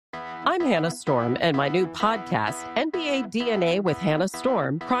I'm Hannah Storm, and my new podcast, NBA DNA with Hannah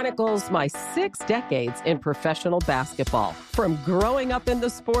Storm, chronicles my 6 decades in professional basketball. From growing up in the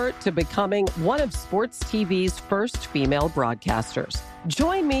sport to becoming one of sports TV's first female broadcasters.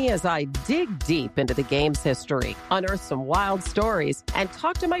 Join me as I dig deep into the game's history, unearth some wild stories, and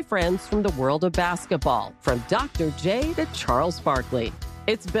talk to my friends from the world of basketball, from Dr. J to Charles Barkley.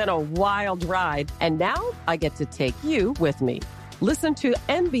 It's been a wild ride, and now I get to take you with me. Listen to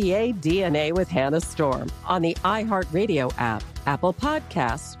NBA DNA with Hannah Storm on the iHeartRadio app, Apple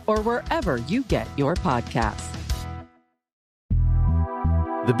Podcasts, or wherever you get your podcasts.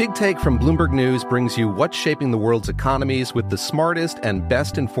 The Big Take from Bloomberg News brings you what's shaping the world's economies with the smartest and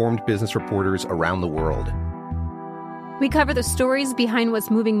best-informed business reporters around the world. We cover the stories behind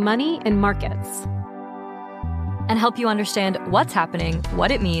what's moving money and markets, and help you understand what's happening, what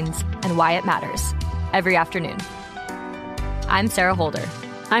it means, and why it matters every afternoon. I'm Sarah Holder.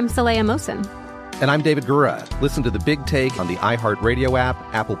 I'm Saleha Mohsin. And I'm David Gura. Listen to The Big Take on the iHeartRadio app,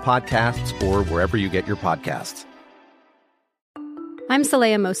 Apple Podcasts, or wherever you get your podcasts. I'm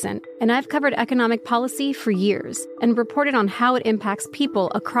Saleha Mohsin, and I've covered economic policy for years and reported on how it impacts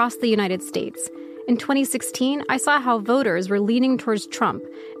people across the United States. In 2016, I saw how voters were leaning towards Trump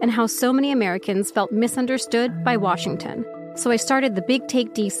and how so many Americans felt misunderstood by Washington. So I started The Big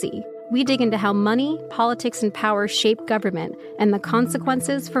Take DC. We dig into how money, politics, and power shape government and the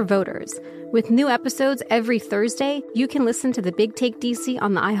consequences for voters. With new episodes every Thursday, you can listen to The Big Take DC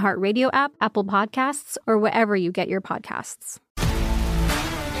on the iHeartRadio app, Apple Podcasts, or wherever you get your podcasts.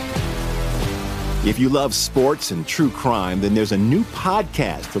 If you love sports and true crime, then there's a new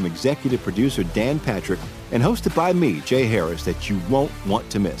podcast from executive producer Dan Patrick and hosted by me, Jay Harris, that you won't want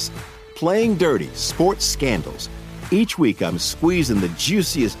to miss. Playing Dirty: Sports Scandals. Each week, I'm squeezing the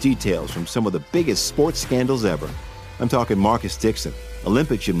juiciest details from some of the biggest sports scandals ever. I'm talking Marcus Dixon,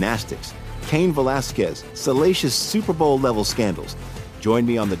 Olympic gymnastics, Cain Velasquez, salacious Super Bowl-level scandals. Join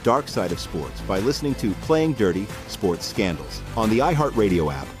me on the dark side of sports by listening to Playing Dirty: Sports Scandals on the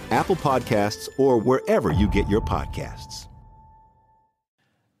iHeartRadio app, Apple Podcasts, or wherever you get your podcasts.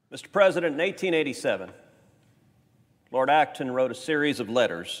 Mr. President, in 1887, Lord Acton wrote a series of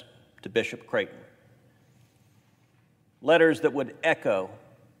letters to Bishop Creighton. Letters that would echo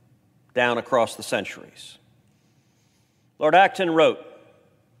down across the centuries. Lord Acton wrote,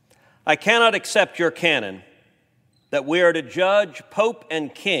 "I cannot accept your canon that we are to judge Pope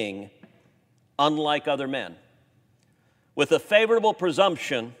and King unlike other men, with a favorable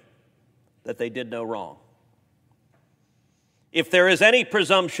presumption that they did no wrong. If there is any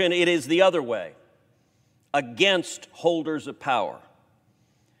presumption, it is the other way, against holders of power,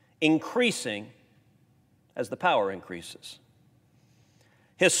 increasing as the power increases.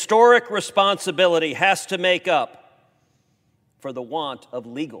 Historic responsibility has to make up for the want of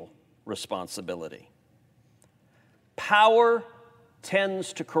legal responsibility. Power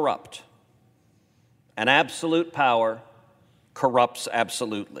tends to corrupt, and absolute power corrupts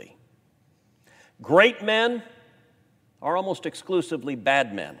absolutely. Great men are almost exclusively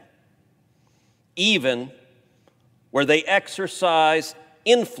bad men, even where they exercise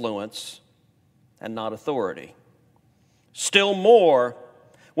influence and not authority. Still more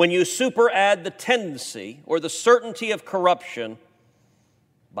when you superadd the tendency or the certainty of corruption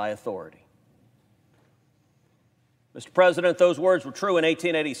by authority." Mr. President, those words were true in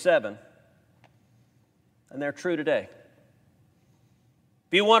 1887, and they're true today.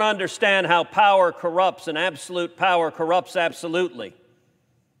 If you want to understand how power corrupts and absolute power corrupts absolutely,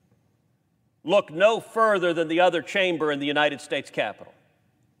 look no further than the other chamber in the United States Capitol.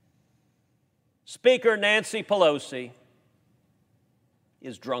 Speaker Nancy Pelosi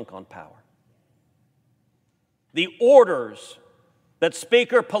is drunk on power. The orders that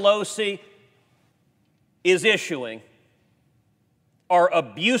Speaker Pelosi is issuing are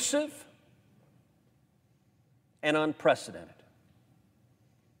abusive and unprecedented.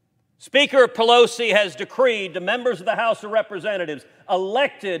 Speaker Pelosi has decreed to members of the House of Representatives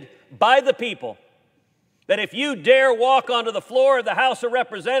elected by the people that if you dare walk onto the floor of the House of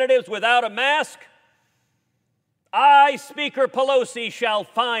Representatives without a mask, I, Speaker Pelosi, shall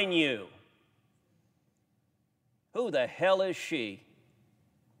fine you. Who the hell is she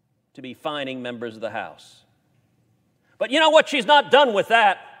to be fining members of the House? But you know what? She's not done with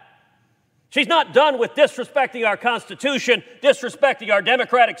that. She's not done with disrespecting our Constitution, disrespecting our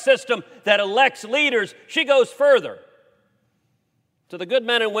democratic system that elects leaders. She goes further. To the good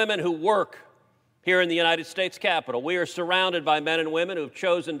men and women who work here in the United States Capitol, we are surrounded by men and women who have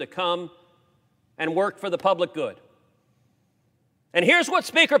chosen to come and work for the public good. And here's what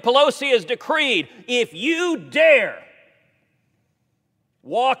Speaker Pelosi has decreed: if you dare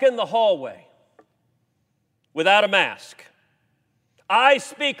walk in the hallway without a mask, I,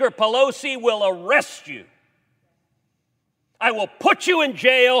 Speaker Pelosi, will arrest you. I will put you in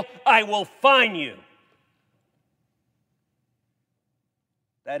jail. I will fine you.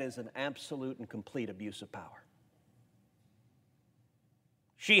 That is an absolute and complete abuse of power.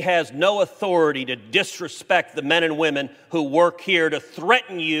 She has no authority to disrespect the men and women who work here, to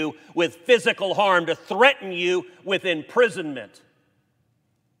threaten you with physical harm, to threaten you with imprisonment.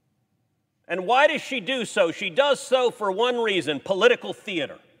 And why does she do so? She does so for one reason: political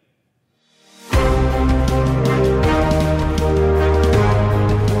theater.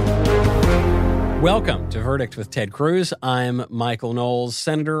 Welcome to Verdict with Ted Cruz. I'm Michael Knowles.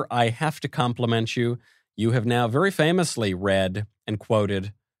 Senator, I have to compliment you. You have now very famously read and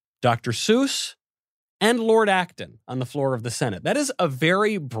quoted Dr. Seuss and Lord Acton on the floor of the Senate. That is a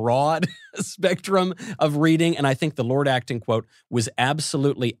very broad spectrum of reading, and I think the Lord Acton quote was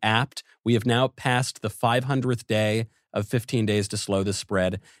absolutely apt. We have now passed the 500th day of 15 days to slow the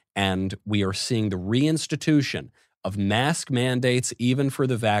spread, and we are seeing the reinstitution of mask mandates even for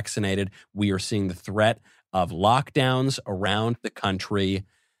the vaccinated. We are seeing the threat of lockdowns around the country.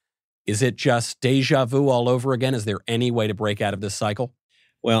 Is it just deja vu all over again? Is there any way to break out of this cycle?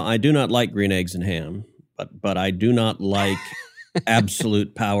 Well, I do not like green eggs and ham, but I do not like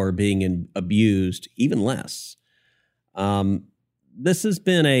absolute power being abused, even less. This has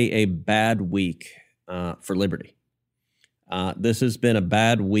been a bad week for liberty. This has been a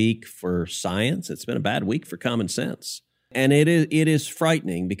bad week for science. It's been a bad week for common sense. And it is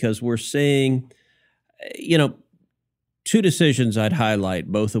frightening because we're seeing, two decisions I'd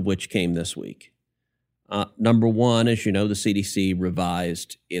highlight, both of which came this week. Number one, as you know, the CDC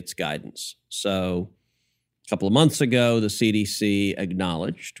revised its guidance. So a couple of months ago, the CDC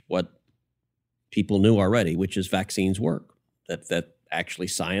acknowledged what people knew already, which is vaccines work, that actually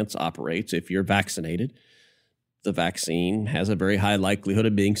science operates. If you're vaccinated, the vaccine has a very high likelihood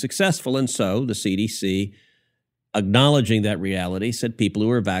of being successful. And so the CDC, acknowledging that reality, said people who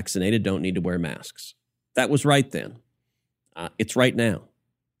are vaccinated don't need to wear masks. That was right then. It's right now.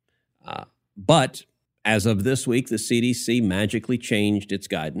 But as of this week, the CDC magically changed its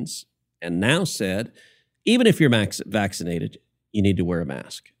guidance and now said, even if you're vaccinated, you need to wear a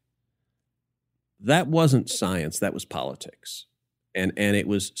mask. That wasn't science, that was politics. And it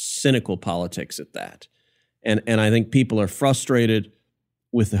was cynical politics at that. And I think people are frustrated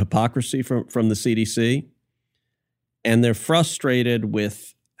with the hypocrisy from the CDC, and they're frustrated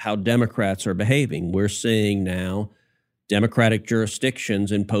with how Democrats are behaving. We're seeing now Democratic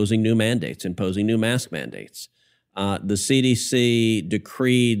jurisdictions imposing new mandates, imposing new mask mandates. The CDC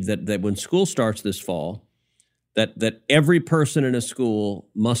decreed that when school starts this fall, that every person in a school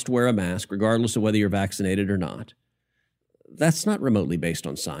must wear a mask, regardless of whether you're vaccinated or not. That's not remotely based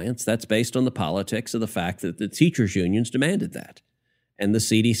on science. That's based on the politics of the fact that the teachers' unions demanded that. And the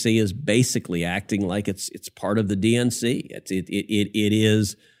CDC is basically acting like it's part of the DNC. It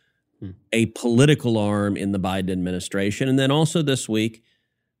is a political arm in the Biden administration. And then also this week,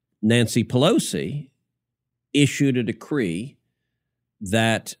 Nancy Pelosi issued a decree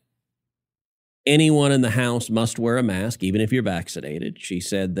that anyone in the House must wear a mask, even if you're vaccinated. She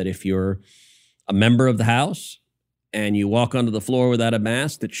said that if you're a member of the House and you walk onto the floor without a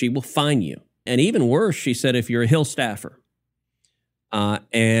mask, that she will fine you. And even worse, she said if you're a Hill staffer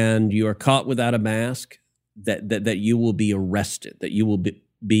and you are caught without a mask, that you will be arrested, that you will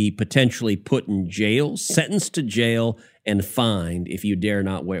be potentially put in jail, sentenced to jail, and fined if you dare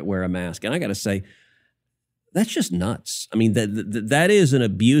not wear a mask. And I got to say, that's just nuts. I mean, that is an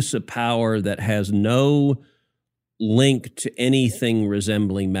abuse of power that has no link to anything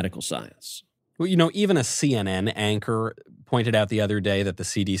resembling medical science. Well, even a CNN anchor pointed out the other day that the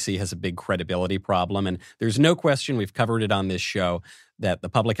CDC has a big credibility problem. And there's no question, we've covered it on this show, that the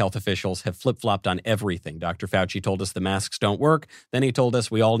public health officials have flip-flopped on everything. Dr. Fauci told us the masks don't work. Then he told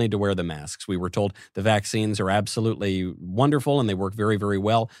us we all need to wear the masks. We were told the vaccines are absolutely wonderful and they work very, very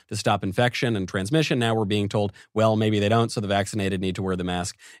well to stop infection and transmission. Now we're being told, well, maybe they don't, so the vaccinated need to wear the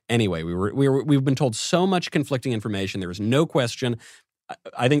mask. Anyway, we've been told so much conflicting information. There is no question.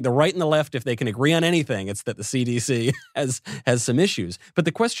 I think the right and the left, if they can agree on anything, it's that the CDC has some issues. But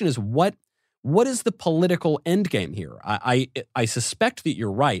the question is, what is the political endgame here? I suspect that you're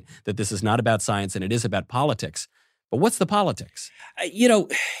right, that this is not about science and it is about politics. But what's the politics?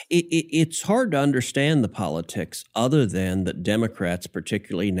 It's hard to understand the politics other than that Democrats,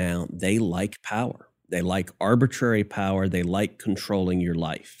 particularly now, they like power. They like arbitrary power. They like controlling your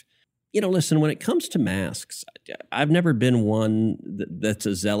life. Listen, when it comes to masks, I've never been one that's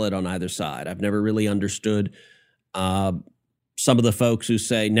a zealot on either side. I've never really understood some of the folks who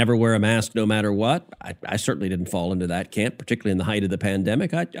say never wear a mask no matter what. I certainly didn't fall into that camp, particularly in the height of the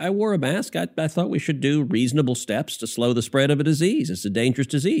pandemic. I wore a mask. I thought we should do reasonable steps to slow the spread of a disease. It's a dangerous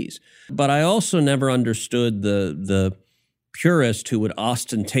disease. But I also never understood the purist who would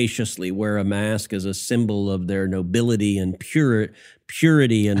ostentatiously wear a mask as a symbol of their nobility and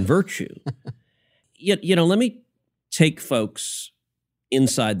purity and virtue. Yet, let me take folks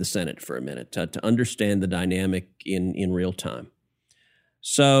inside the Senate for a minute to understand the dynamic in real time.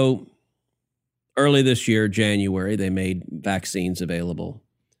 So early this year, January, they made vaccines available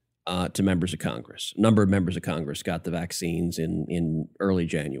to members of Congress. A number of members of Congress got the vaccines in early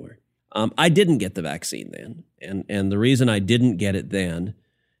January. I didn't get the vaccine then. And the reason I didn't get it then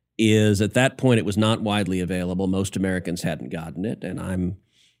is at that point it was not widely available. Most Americans hadn't gotten it, and I'm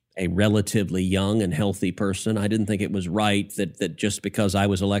a relatively young and healthy person. I didn't think it was right that just because I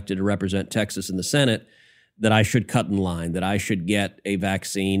was elected to represent Texas in the Senate, that I should cut in line, that I should get a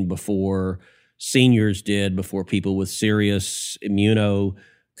vaccine before seniors did, before people with serious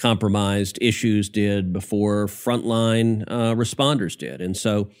immunocompromised issues did, before frontline responders did. And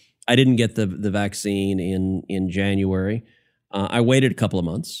so I didn't get the vaccine in January. I waited a couple of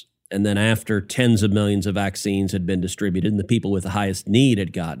months. And then after tens of millions of vaccines had been distributed and the people with the highest need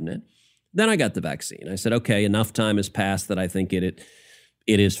had gotten it, then I got the vaccine. I said, okay, enough time has passed that I think it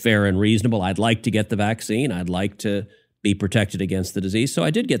is fair and reasonable. I'd like to get the vaccine. I'd like to be protected against the disease. So I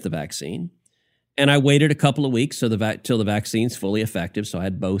did get the vaccine. And I waited a couple of weeks till the vaccine's fully effective. So I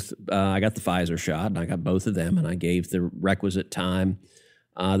had both. I got the Pfizer shot, and I got both of them, and I gave the requisite time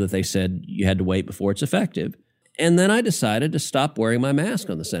that they said you had to wait before it's effective. And then I decided to stop wearing my mask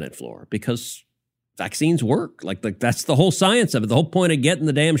on the Senate floor because vaccines work. Like that's the whole science of it. The whole point of getting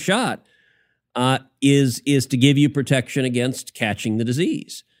the damn shot is to give you protection against catching the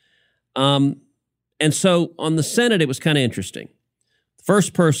disease. And so on the Senate, it was kind of interesting. The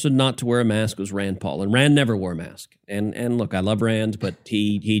first person not to wear a mask was Rand Paul, and Rand never wore a mask. And look, I love Rand, but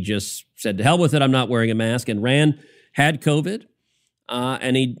he just said, to hell with it, I'm not wearing a mask. And Rand had COVID,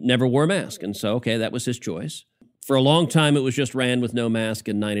 and he never wore a mask. And so, okay, that was his choice. For a long time, it was just Rand with no mask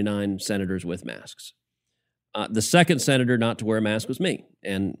and 99 senators with masks. The second senator not to wear a mask was me.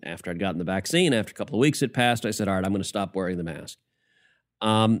 And after I'd gotten the vaccine, after a couple of weeks had passed, I said, all right, I'm going to stop wearing the mask.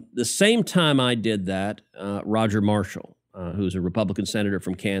 The same time I did that, Roger Marshall, who's a Republican senator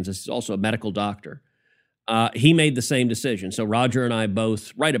from Kansas, he's also a medical doctor, he made the same decision. So Roger and I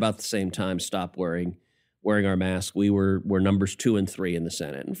both, right about the same time, stopped wearing our mask. We were numbers 2 and 3 in the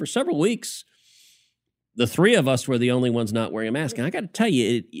Senate. And for several weeks, the three of us were the only ones not wearing a mask. And I got to tell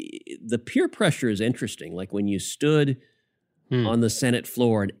you, the peer pressure is interesting. Like when you stood on the Senate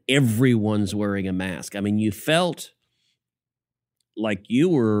floor and everyone's wearing a mask. I mean, you felt like you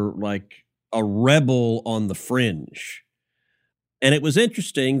were like a rebel on the fringe. And it was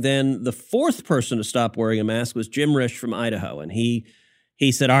interesting. Then the fourth person to stop wearing a mask was Jim Risch from Idaho. And he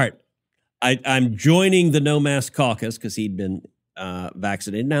said, all right, I'm joining the no mask caucus because he'd been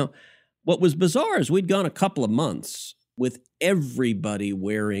vaccinated. Now, what was bizarre is we'd gone a couple of months with everybody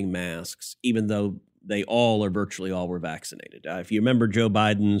wearing masks, even though they all or virtually all were vaccinated. If you remember Joe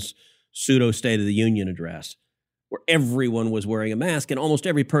Biden's pseudo State of the Union address, where everyone was wearing a mask and almost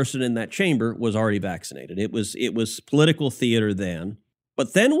every person in that chamber was already vaccinated. It was political theater then.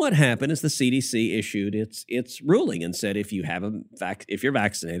 But then what happened is the CDC issued its ruling and said if you're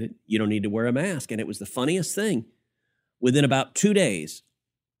vaccinated, you don't need to wear a mask. And it was the funniest thing. Within about 2 days,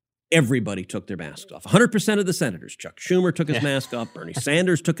 everybody took their masks off. 100% of the senators. Chuck Schumer took his mask off. Bernie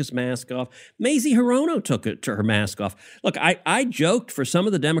Sanders took his mask off. Mazie Hirono took her mask off. Look, I joked for some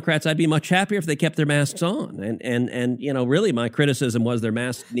of the Democrats I'd be much happier if they kept their masks on. And really my criticism was their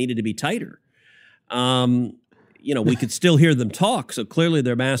masks needed to be tighter. We could still hear them talk, so clearly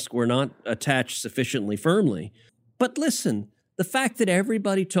their masks were not attached sufficiently firmly. But listen, the fact that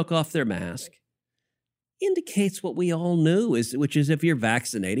everybody took off their mask indicates what we all knew, which is if you're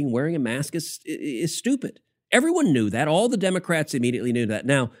vaccinating, wearing a mask is stupid. Everyone knew that. All the Democrats immediately knew that.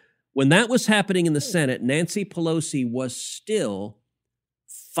 Now, when that was happening in the Senate, Nancy Pelosi was still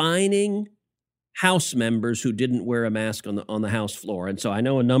fining House members who didn't wear a mask on the House floor. And so I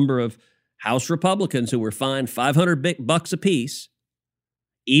know a number of House Republicans who were fined $500 apiece,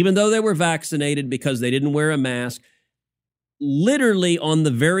 even though they were vaccinated because they didn't wear a mask, literally on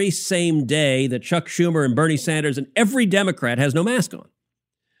the very same day that Chuck Schumer and Bernie Sanders and every Democrat has no mask on.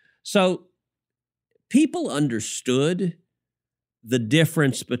 So people understood the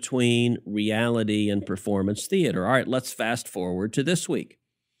difference between reality and performance theater. All right, let's fast forward to this week.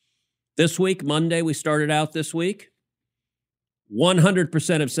 This week, Monday, we started out this week,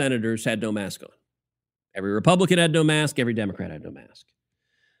 100% of senators had no mask on. Every Republican had no mask. Every Democrat had no mask.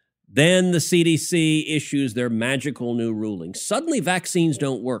 Then the CDC issues their magical new ruling. Suddenly, vaccines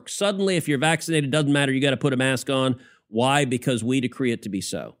don't work. Suddenly, if you're vaccinated, it doesn't matter. You got to put a mask on. Why? Because we decree it to be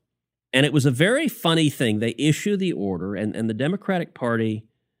so. And it was a very funny thing. They issue the order, and the Democratic Party,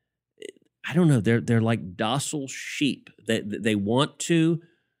 I don't know, they're like docile sheep. They want to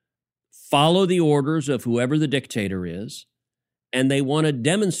follow the orders of whoever the dictator is, and they want to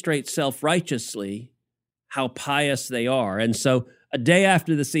demonstrate self-righteously how pious they are. And so a day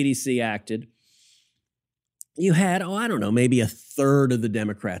after the CDC acted, you had, I don't know, maybe a third of the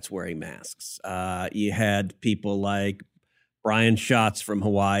Democrats wearing masks. You had people like Brian Schatz from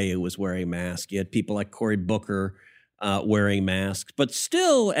Hawaii who was wearing a mask. You had people like Cory Booker wearing masks. But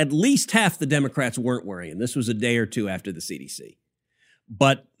still, at least half the Democrats weren't wearing them. This was a day or two after the CDC.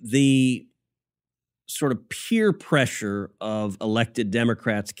 But the sort of peer pressure of elected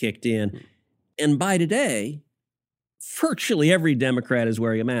Democrats kicked in. And by today, virtually every Democrat is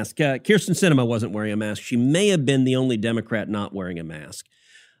wearing a mask. Kyrsten Sinema wasn't wearing a mask. She may have been the only Democrat not wearing a mask.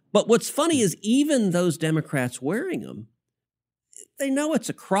 But what's funny is even those Democrats wearing them, they know it's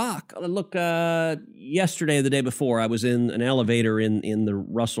a crock. Look, yesterday or the day before, I was in an elevator in the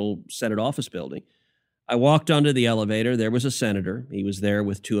Russell Senate office building. I walked onto the elevator. There was a senator. He was there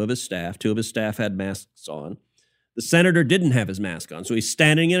with two of his staff. Two of his staff had masks on. The senator didn't have his mask on, so he's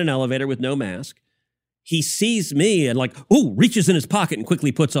standing in an elevator with no mask. He sees me and reaches in his pocket and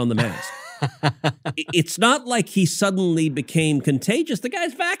quickly puts on the mask. It's not like he suddenly became contagious. The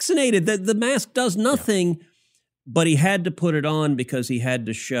guy's vaccinated. The mask does nothing, but he had to put it on because he had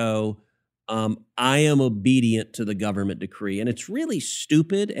to show I am obedient to the government decree. And it's really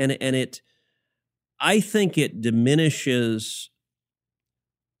stupid, and I think it diminishes.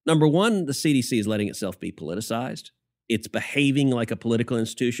 Number one, the CDC is letting itself be politicized. It's behaving like a political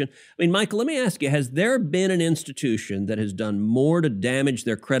institution. I mean, Michael, let me ask you, has there been an institution that has done more to damage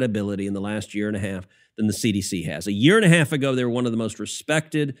their credibility in the last year and a half than the CDC has? A year and a half ago, they were one of the most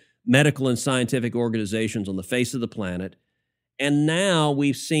respected medical and scientific organizations on the face of the planet. And now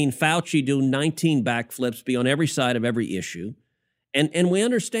we've seen Fauci do 19 backflips, be on every side of every issue. And we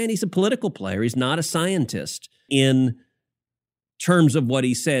understand he's a political player. He's not a scientist in terms of what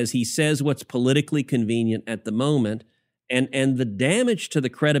he says. He says what's politically convenient at the moment. And the damage to the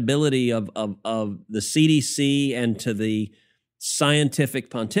credibility of the CDC and to the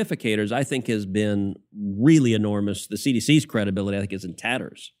scientific pontificators, I think, has been really enormous. The CDC's credibility, I think, is in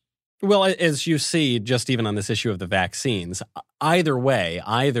tatters. Well, as you see, just even on this issue of the vaccines, either way,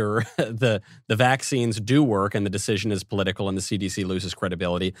 either the vaccines do work and the decision is political and the CDC loses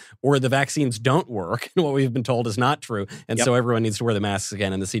credibility, or the vaccines don't work and what we've been told is not true. And so everyone needs to wear the masks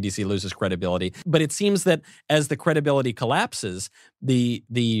again and the CDC loses credibility. But it seems that as the credibility collapses, the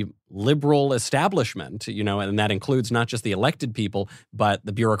liberal establishment, and that includes not just the elected people, but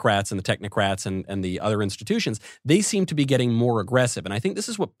the bureaucrats and the technocrats and the other institutions, they seem to be getting more aggressive. And I think this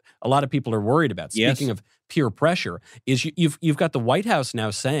is what a lot of people are worried about. Speaking of peer pressure, is you've got the White House now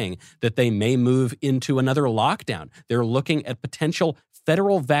saying that they may move into another lockdown. They're looking at potential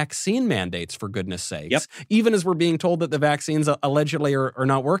federal vaccine mandates, for goodness sakes, even as we're being told that the vaccines allegedly are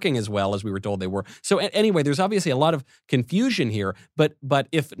not working as well as we were told they were. So anyway, there's obviously a lot of confusion here, but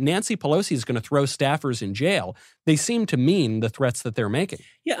if Nancy Pelosi is going to throw staffers in jail, they seem to mean the threats that they're making.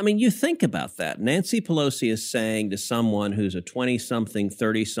 Yeah, I mean, you think about that. Nancy Pelosi is saying to someone who's a 20-something,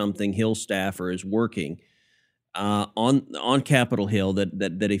 30-something Hill staffer is working on Capitol Hill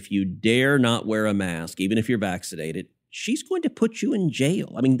that if you dare not wear a mask, even if you're vaccinated, she's going to put you in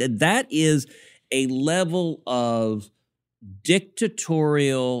jail. I mean, that is a level of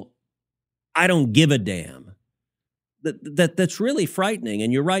dictatorial, I don't give a damn, that's really frightening.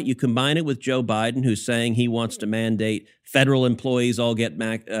 And you're right, you combine it with Joe Biden, who's saying he wants to mandate federal employees all get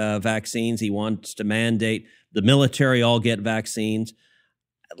vaccines. He wants to mandate the military all get vaccines.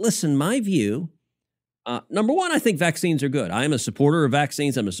 Listen, my view, number one, I think vaccines are good. I am a supporter of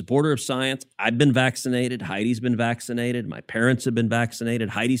vaccines. I'm a supporter of science. I've been vaccinated. Heidi's been vaccinated. My parents have been vaccinated.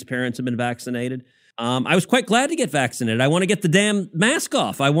 Heidi's parents have been vaccinated. I was quite glad to get vaccinated. I want to get the damn mask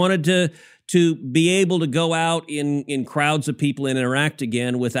off. I wanted to be able to go out in crowds of people and interact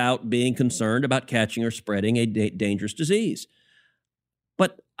again without being concerned about catching or spreading a dangerous disease.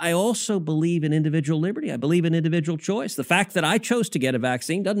 But I also believe in individual liberty. I believe in individual choice. The fact that I chose to get a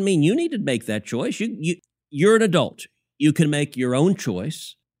vaccine doesn't mean you need to make that choice. You're an adult. You can make your own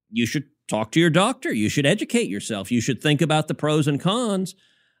choice. You should talk to your doctor. You should educate yourself. You should think about the pros and cons.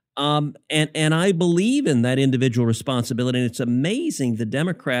 And I believe in that individual responsibility. And it's amazing the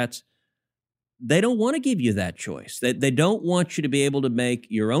Democrats, they don't want to give you that choice. They don't want you to be able to make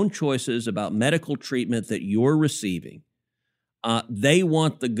your own choices about medical treatment that you're receiving. They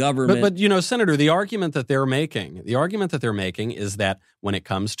want the government. But Senator, the argument that they're making is that when it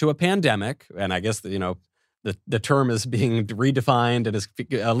comes to a pandemic, and I guess the term is being redefined and is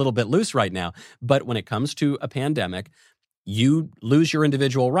a little bit loose right now, but when it comes to a pandemic, you lose your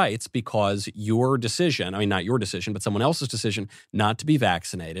individual rights because your decision, I mean, not your decision, but someone else's decision not to be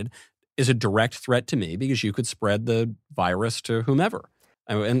vaccinated is a direct threat to me because you could spread the virus to whomever.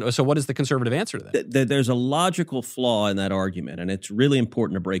 And so what is the conservative answer to that? There's a logical flaw in that argument, and it's really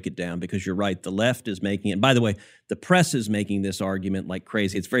important to break it down because you're right. The left is making it. By the way, the press is making this argument like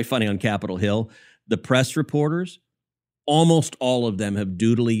crazy. It's very funny on Capitol Hill. The press reporters, almost all of them have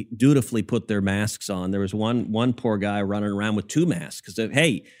dutifully put their masks on. There was one poor guy running around with 2 masks. Because,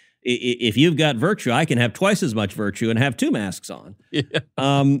 hey, if you've got virtue, I can have twice as much virtue and have 2 masks on. Yeah.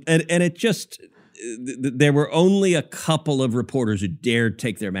 And it just... There were only a couple of reporters who dared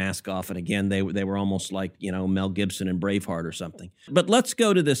take their mask off. And again, they were almost like, Mel Gibson and Braveheart or something. But let's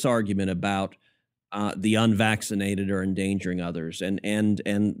go to this argument about the unvaccinated are endangering others.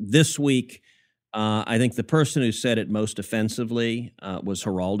 And this week, I think the person who said it most offensively was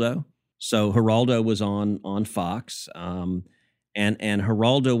Geraldo. So Geraldo was on Fox. And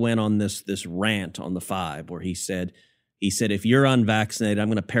Geraldo went on this rant on the 5 where he said, if you're unvaccinated, I'm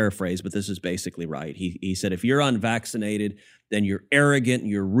going to paraphrase, but this is basically right. He said, if you're unvaccinated, then you're arrogant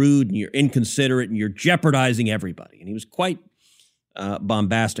and you're rude and you're inconsiderate and you're jeopardizing everybody. And he was quite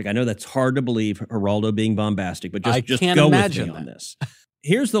bombastic. I know that's hard to believe, Geraldo being bombastic, but just go with me on this.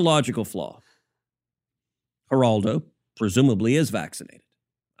 Here's the logical flaw. Geraldo presumably is vaccinated.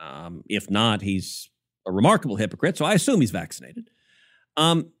 If not, he's a remarkable hypocrite, so I assume he's vaccinated.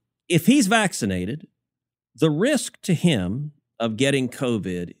 If he's vaccinated, the risk to him of getting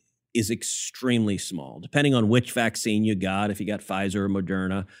COVID is extremely small, depending on which vaccine you got. If you got Pfizer or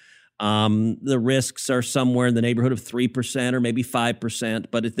Moderna, the risks are somewhere in the neighborhood of 3% or maybe 5%,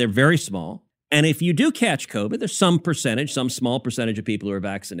 but they're very small. And if you do catch COVID, there's some small percentage of people who are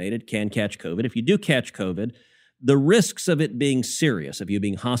vaccinated can catch COVID. If you do catch COVID, the risks of it being serious, of you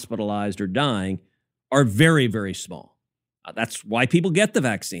being hospitalized or dying, are very, very small. That's why people get the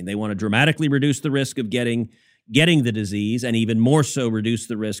vaccine. They want to dramatically reduce the risk of getting the disease and even more so reduce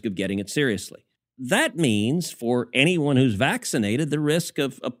the risk of getting it seriously. That means for anyone who's vaccinated, the risk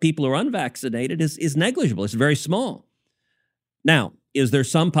of people who are unvaccinated is negligible. It's very small. Now, is there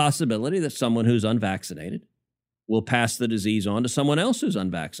some possibility that someone who's unvaccinated will pass the disease on to someone else who's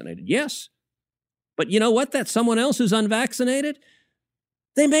unvaccinated? Yes. But you know what? That someone else who's unvaccinated,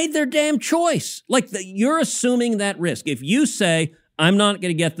 they made their damn choice. You're assuming that risk. If you say, I'm not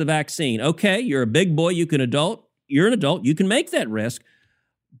going to get the vaccine, okay, you're a big boy, you're an adult, you can make that risk.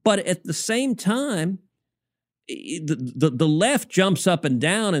 But at the same time, the left jumps up and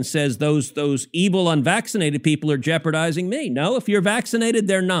down and says those evil unvaccinated people are jeopardizing me. No, if you're vaccinated,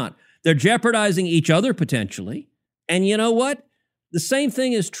 they're not. They're jeopardizing each other potentially. And you know what? The same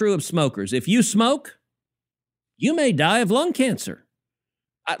thing is true of smokers. If you smoke, you may die of lung cancer.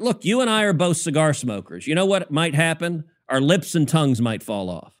 Look, you and I are both cigar smokers. You know what might happen? Our lips and tongues might fall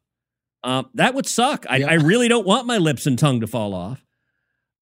off. That would suck. I really don't want my lips and tongue to fall off.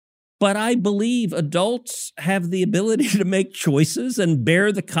 But I believe adults have the ability to make choices and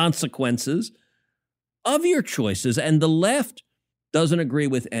bear the consequences of your choices. And the left doesn't agree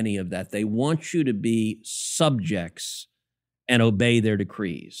with any of that. They want you to be subjects and obey their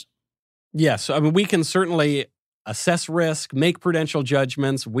decrees. Yes. I mean, we can certainly assess risk, make prudential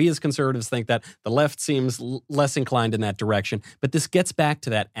judgments. We as conservatives think that the left seems less inclined in that direction. But this gets back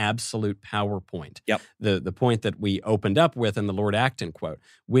to that absolute power point. Yep. The point that we opened up with in the Lord Acton quote,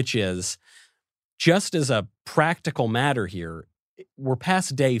 which is just as a practical matter here, we're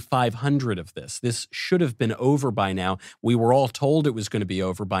past day 500 of this. This should have been over by now. We were all told it was going to be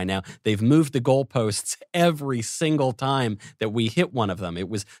over by now. They've moved the goalposts every single time that we hit one of them. It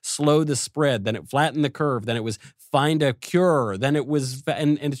was slow the spread, then it flattened the curve, then it was find a cure, then it was,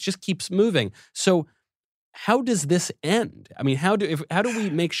 and it just keeps moving. So how does this end? I mean, how do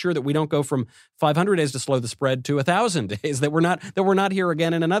we make sure that we don't go from 500 days to slow the spread to 1,000 days, that we're not here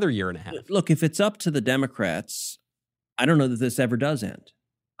again in another year and a half? Look, if it's up to the Democrats, I don't know that this ever does end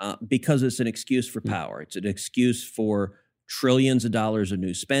because it's an excuse for power. It's an excuse for trillions of dollars of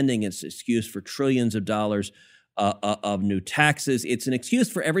new spending. It's an excuse for trillions of dollars of new taxes. It's an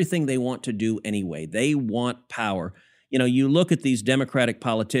excuse for everything they want to do anyway. They want power. You know, you look at these Democratic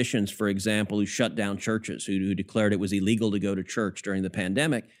politicians, for example, who shut down churches, who declared it was illegal to go to church during the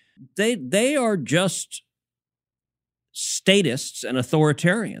pandemic. They are just statists and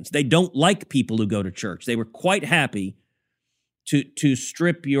authoritarians. They don't like people who go to church. They were quite happy to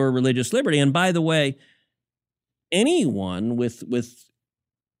strip your religious liberty. And by the way, anyone with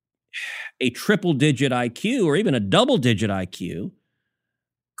a triple-digit IQ or even a double-digit IQ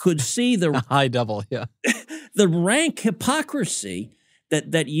could see the high double, yeah, the rank hypocrisy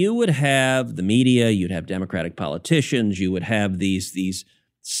that you would have the media, you'd have Democratic politicians, you would have these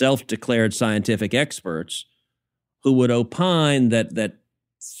self-declared scientific experts who would opine that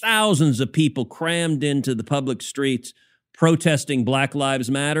thousands of people crammed into the public streets protesting Black Lives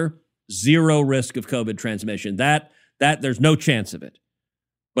Matter, zero risk of COVID transmission. That there's no chance of it.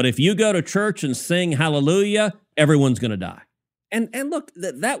 But if you go to church and sing hallelujah, everyone's going to die. And look,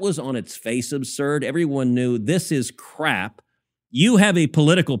 that was on its face absurd. Everyone knew this is crap. You have a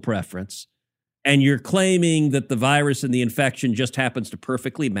political preference, and you're claiming that the virus and the infection just happens to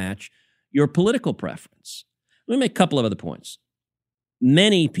perfectly match your political preference. Let me make a couple of other points.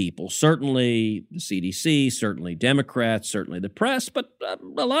 Many people, certainly the CDC, certainly Democrats, certainly the press, but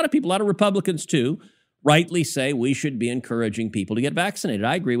a lot of people, a lot of Republicans too, rightly say we should be encouraging people to get vaccinated.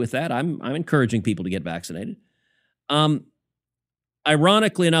 I agree with that. I'm encouraging people to get vaccinated.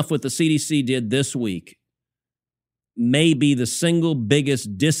 Ironically enough, what the CDC did this week may be the single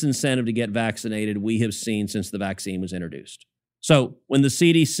biggest disincentive to get vaccinated we have seen since the vaccine was introduced. So when the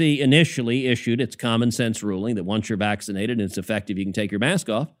CDC initially issued its common sense ruling that once you're vaccinated and it's effective, you can take your mask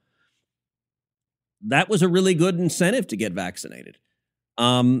off, that was a really good incentive to get vaccinated.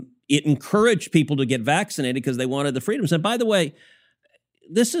 It encouraged people to get vaccinated because they wanted the freedoms. And by the way,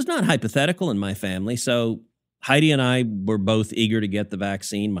 this is not hypothetical in my family. So Heidi and I were both eager to get the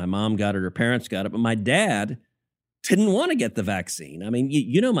vaccine. My mom got it, her parents got it, but my dad didn't want to get the vaccine. I mean,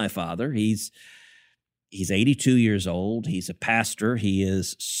 you know my father. He's 82 years old. He's a pastor. He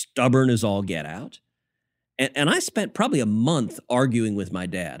is stubborn as all get out. And I spent probably a month arguing with my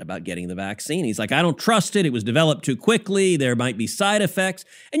dad about getting the vaccine. He's like, I don't trust it. It was developed too quickly. There might be side effects.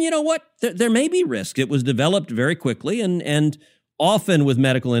 And you know what? There may be risk. It was developed very quickly. And often with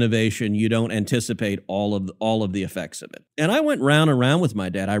medical innovation, you don't anticipate all of the effects of it. And I went round and round with my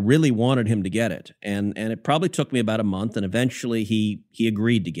dad. I really wanted him to get it. And it probably took me about a month. And eventually he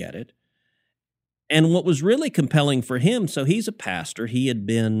agreed to get it. And what was really compelling for him, so he's a pastor. He had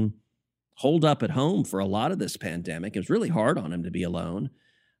been holed up at home for a lot of this pandemic. It was really hard on him to be alone.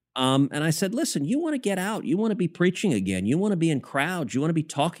 And I said, listen, you want to get out. You want to be preaching again. You want to be in crowds. You want to be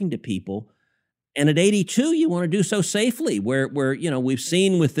talking to people. And at 82, you want to do so safely where you know, we've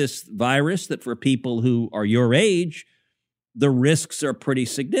seen with this virus that for people who are your age, the risks are pretty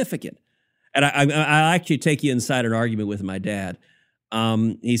significant. And I actually take you inside an argument with my dad.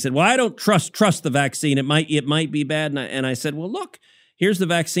 He said, well, I don't trust the vaccine. It might be bad. And I said, well, look, here's the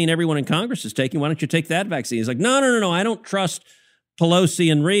vaccine everyone in Congress is taking. Why don't you take that vaccine? He's like, no. I don't trust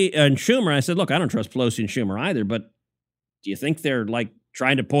Pelosi and Schumer. I said, look, I don't trust Pelosi and Schumer either. But do you think they're like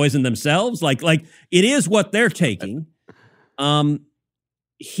trying to poison themselves? Like it is what they're taking.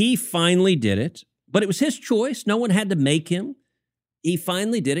 He finally did it, but it was his choice. No one had to make him. He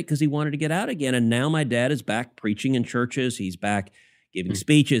finally did it because he wanted to get out again. And now my dad is back preaching in churches. He's back giving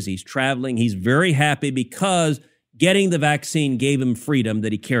speeches. He's traveling. He's very happy because getting the vaccine gave him freedom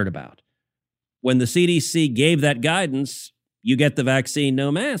that he cared about. When the CDC gave that guidance, you get the vaccine,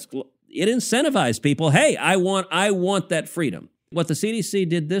 no mask. It incentivized people. Hey, I want that freedom. What the CDC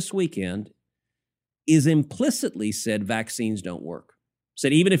did this weekend is implicitly said vaccines don't work.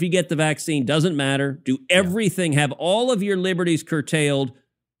 Said even if you get the vaccine, doesn't matter. Do everything, have all of your liberties curtailed,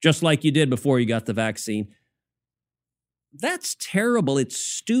 just like you did before you got the vaccine. That's terrible. It's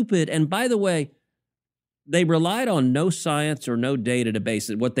stupid. And by the way, they relied on no science or no data to base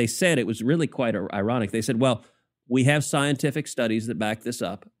it. What they said, it was really quite ironic. They said, well, we have scientific studies that back this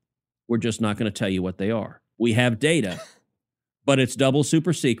up. We're just not going to tell you what they are. We have data, but it's double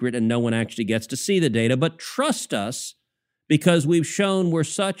super secret and no one actually gets to see the data. But trust us because we've shown we're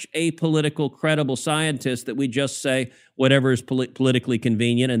such a political, credible scientist that we just say whatever is politically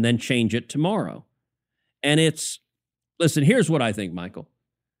convenient and then change it tomorrow. And listen, here's what I think, Michael.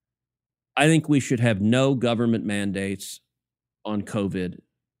 I think we should have no government mandates on COVID,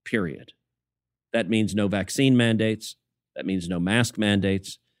 period. That means no vaccine mandates. That means no mask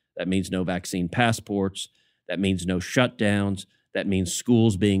mandates. That means no vaccine passports. That means no shutdowns. That means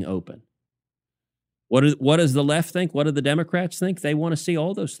schools being open. What does the left think? What do the Democrats think? They want to see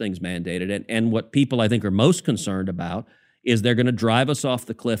all those things mandated. And what people I think are most concerned about is they're going to drive us off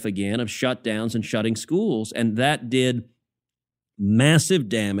the cliff again of shutdowns and shutting schools. And that did massive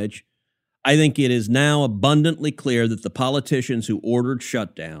damage. I think it is now abundantly clear that the politicians who ordered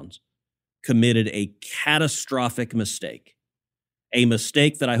shutdowns committed a catastrophic mistake, a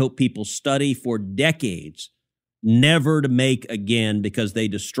mistake that I hope people study for decades, never to make again, because they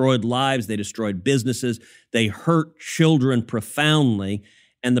destroyed lives, they destroyed businesses, they hurt children profoundly.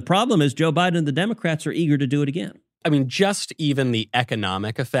 And the problem is Joe Biden and the Democrats are eager to do it again. I mean, just even the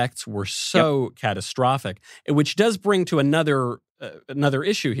economic effects were so catastrophic, which does bring to another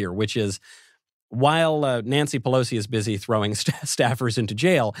issue here, which is while Nancy Pelosi is busy throwing staffers into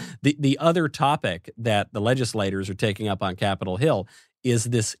jail, the other topic that the legislators are taking up on Capitol Hill is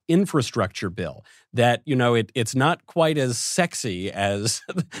this infrastructure bill that, it's not quite as sexy as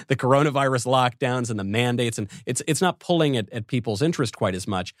the coronavirus lockdowns and the mandates, and it's not pulling at people's interest quite as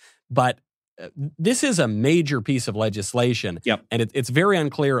much. But this is a major piece of legislation, and it's very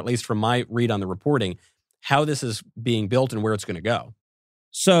unclear, at least from my read on the reporting, how this is being built and where it's going to go.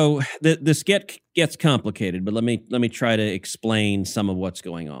 So this gets complicated, but let me try to explain some of what's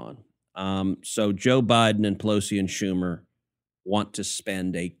going on. So Joe Biden and Pelosi and Schumer want to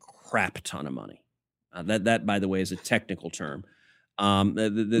spend a crap ton of money. That, by the way, is a technical term.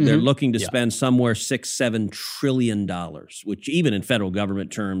 They're looking to spend somewhere $6-7 trillion, which even in federal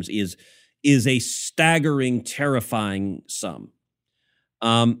government terms is a staggering, terrifying sum.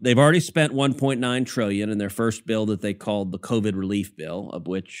 They've already spent $1.9 trillion in their first bill that they called the COVID relief bill, of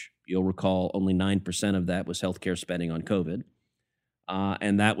which you'll recall only 9% of that was healthcare spending on COVID.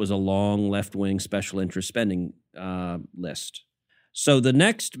 And that was a long left-wing special interest spending list. So the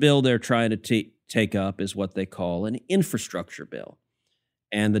next bill they're trying to take up is what they call an infrastructure bill.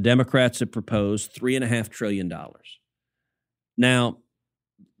 And the Democrats have proposed $3.5 trillion. Now,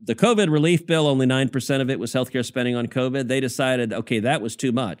 the COVID relief bill, only 9% of it was healthcare spending on COVID. They decided, okay, that was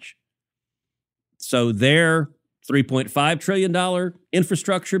too much. So their $3.5 trillion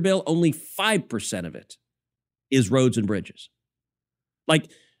infrastructure bill, only 5% of it is roads and bridges.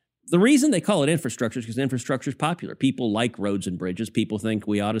 Like, the reason they call it infrastructure is because infrastructure is popular. People like roads and bridges. People think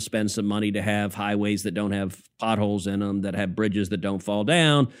we ought to spend some money to have highways that don't have potholes in them, that have bridges that don't fall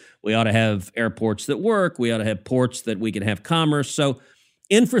down. We ought to have airports that work. We ought to have ports that we can have commerce. So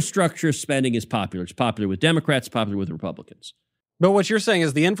infrastructure spending is popular. It's popular with Democrats, popular with Republicans. But what you're saying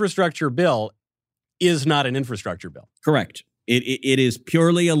is the infrastructure bill is not an infrastructure bill. Correct. It is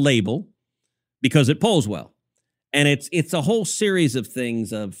purely a label because it polls well. And it's a whole series of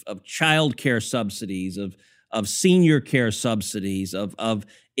things of child care subsidies, of senior care subsidies, of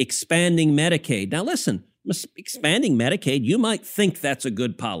expanding Medicaid. Now, listen, expanding Medicaid, you might think that's a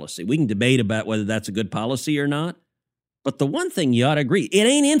good policy. We can debate about whether that's a good policy or not. But the one thing you ought to agree, it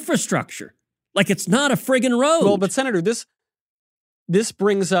ain't infrastructure. Like, it's not a friggin' road. Well, but Senator, this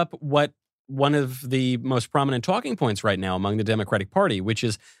brings up what one of the most prominent talking points right now among the Democratic Party, which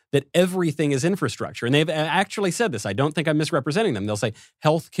is that everything is infrastructure. And they've actually said this. I don't think I'm misrepresenting them. They'll say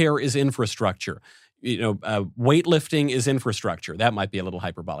healthcare is infrastructure. Weightlifting is infrastructure. That might be a little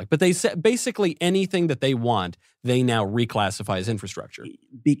hyperbolic. But they say basically anything that they want, they now reclassify as infrastructure.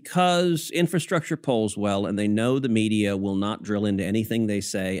 Because infrastructure polls well, and they know the media will not drill into anything they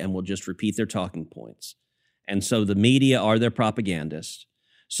say and will just repeat their talking points. And so the media are their propagandists.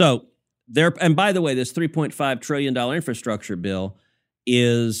 So and by the way, this $3.5 trillion infrastructure bill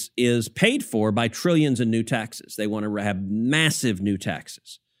is paid for by trillions in new taxes. They want to have massive new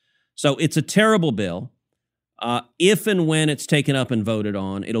taxes. So it's a terrible bill. If and when it's taken up and voted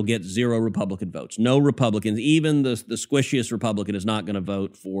on, it'll get 0 Republican votes. No Republicans, even the squishiest Republican, is not going to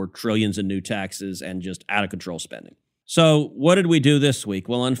vote for trillions in new taxes and just out-of-control spending. So what did we do this week?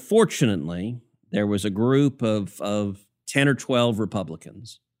 Well, unfortunately, there was a group of 10 or 12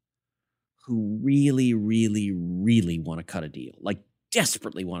 Republicans who really, really, really want to cut a deal, like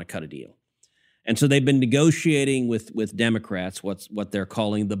desperately want to cut a deal. And so they've been negotiating with Democrats what they're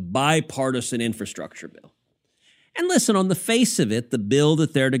calling the bipartisan infrastructure bill. And listen, on the face of it, the bill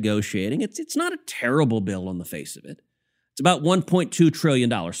that they're negotiating, it's not a terrible bill on the face of it. It's about $1.2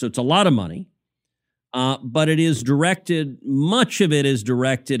 trillion, so it's a lot of money. But it is directed, much of it is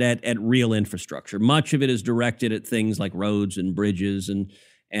directed at real infrastructure. Much of it is directed at things like roads and bridges and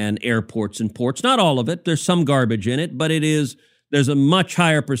airports and ports. Not all of it. There's some garbage in it, but there's a much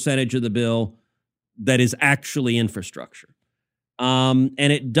higher percentage of the bill that is actually infrastructure. And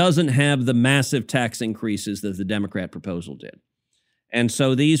it doesn't have the massive tax increases that the Democrat proposal did. And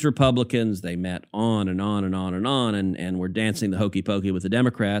so these Republicans, they met on and on and on and on, and were dancing the hokey pokey with the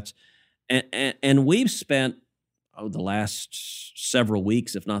Democrats. And we've spent the last several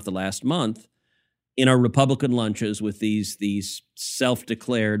weeks, if not the last month, in our Republican lunches with these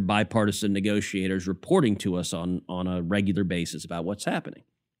self-declared bipartisan negotiators reporting to us on a regular basis about what's happening.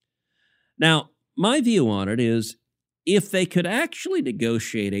 Now, my view on it is if they could actually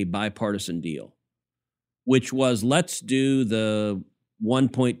negotiate a bipartisan deal, which was let's do the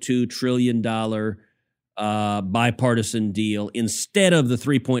 $1.2 trillion bipartisan deal instead of the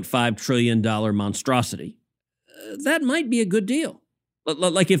 $3.5 trillion monstrosity, that might be a good deal.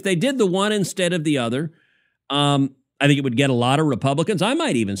 Like if they did the one instead of the other, I think it would get a lot of Republicans. I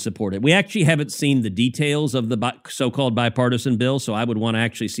might even support it. We actually haven't seen the details of the so-called bipartisan bill, so I would want to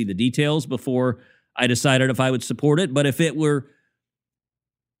actually see the details before I decided if I would support it. But if it were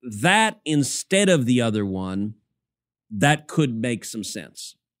that instead of the other one, that could make some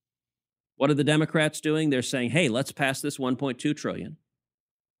sense. What are the Democrats doing? They're saying, hey, let's pass this $1.2 trillion,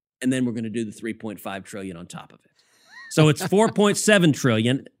 and then we're going to do the $3.5 trillion on top of it. So it's $4.7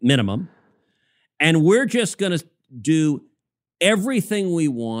 trillion minimum, and we're just going to do everything we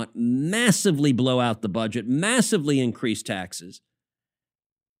want, massively blow out the budget, massively increase taxes,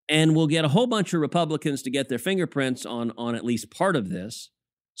 and we'll get a whole bunch of Republicans to get their fingerprints on at least part of this.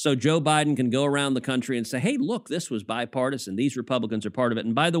 So Joe Biden can go around the country and say, hey, look, this was bipartisan. These Republicans are part of it.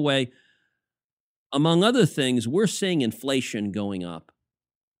 And by the way, among other things, we're seeing inflation going up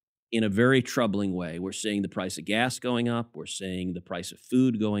in a very troubling way. We're seeing the price of gas going up. We're seeing the price of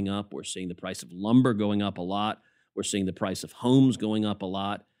food going up. We're seeing the price of lumber going up a lot. We're seeing the price of homes going up a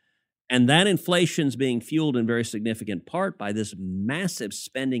lot. And that inflation is being fueled in very significant part by this massive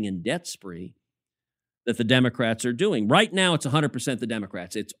spending and debt spree that the Democrats are doing. Right now, it's 100% the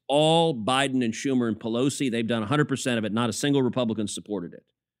Democrats. It's all Biden and Schumer and Pelosi. They've done 100% of it. Not a single Republican supported it.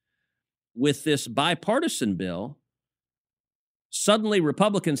 With this bipartisan bill, suddenly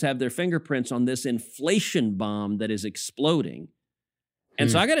Republicans have their fingerprints on this inflation bomb that is exploding. And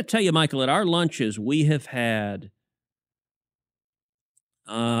so I got to tell you, Michael, at our lunches, we have had,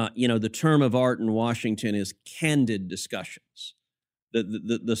 the term of art in Washington is candid discussions.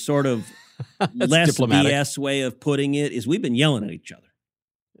 The sort of less diplomatic BS way of putting it is we've been yelling at each other.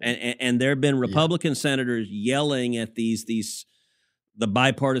 And there have been Republican senators yelling at the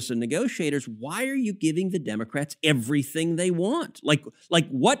bipartisan negotiators. Why are you giving the Democrats everything they want? Like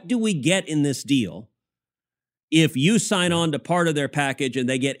what do we get in this deal if you sign on to part of their package and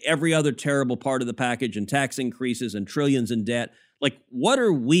they get every other terrible part of the package and tax increases and trillions in debt? Like, what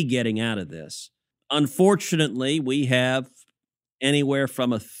are we getting out of this? Unfortunately, we have anywhere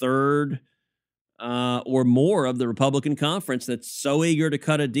from a third or more of the Republican conference that's so eager to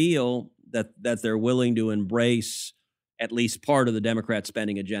cut a deal that they're willing to embrace at least part of the Democrat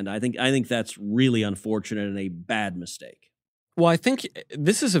spending agenda. I think that's really unfortunate and a bad mistake. Well, I think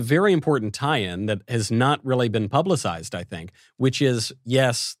this is a very important tie-in that has not really been publicized, I think, which is,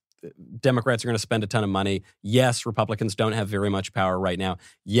 yes, Democrats are going to spend a ton of money. Yes, Republicans don't have very much power right now.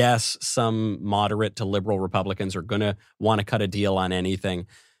 Yes, some moderate to liberal Republicans are going to want to cut a deal on anything.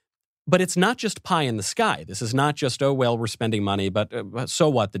 But it's not just pie in the sky. This is not just, oh, well, we're spending money, but so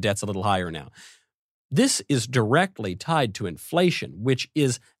what? The debt's a little higher now. This is directly tied to inflation, which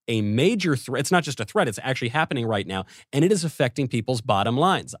is a major threat. It's not just a threat. It's actually happening right now, and it is affecting people's bottom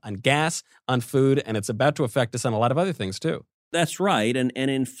lines on gas, on food, and it's about to affect us on a lot of other things, too. That's right. And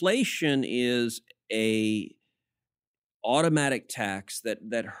inflation is a automatic tax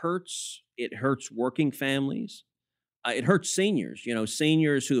that hurts. It hurts working families. It hurts seniors.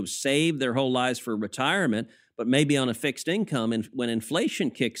 Seniors who have saved their whole lives for retirement, but maybe on a fixed income. And when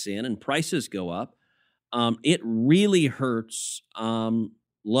inflation kicks in and prices go up, it really hurts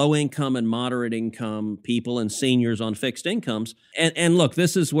low income and moderate income people and seniors on fixed incomes. And look,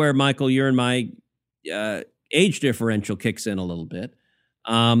 this is where, Michael, you're in my age differential kicks in a little bit.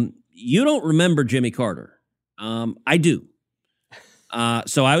 You don't remember Jimmy Carter. I do.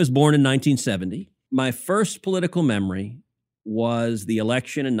 So I was born in 1970. My first political memory was the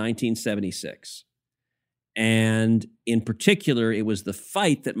election in 1976. And in particular, it was the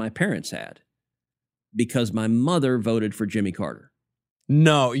fight that my parents had because my mother voted for Jimmy Carter.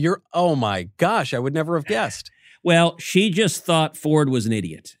 No, oh my gosh, I would never have guessed. Well, she just thought Ford was an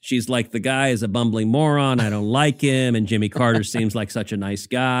idiot. She's like, the guy is a bumbling moron. I don't like him. And Jimmy Carter seems like such a nice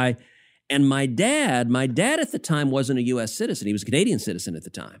guy. And my dad at the time wasn't a U.S. citizen. He was a Canadian citizen at the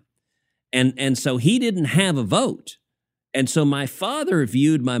time. And so he didn't have a vote. And so my father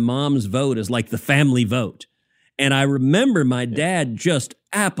viewed my mom's vote as like the family vote. And I remember my dad just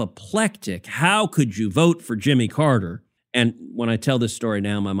apoplectic. How could you vote for Jimmy Carter? And when I tell this story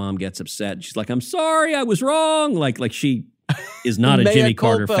now, my mom gets upset. She's like, I'm sorry, I was wrong. Like she is not a Jimmy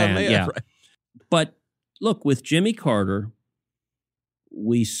Carter fan. Yeah. Right. But look, with Jimmy Carter,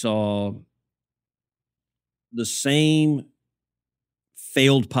 we saw the same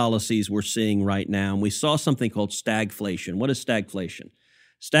failed policies we're seeing right now. And we saw something called stagflation. What is stagflation?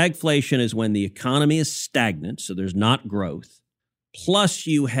 Stagflation is when the economy is stagnant, so there's not growth, plus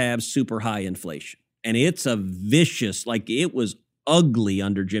you have super high inflation. And it's a vicious, like it was ugly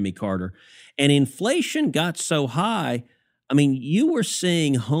under Jimmy Carter. And inflation got so high, I mean, you were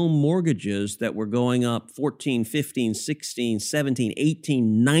seeing home mortgages that were going up 14, 15, 16, 17,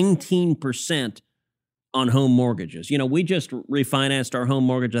 18, 19% on home mortgages. You know, we just refinanced our home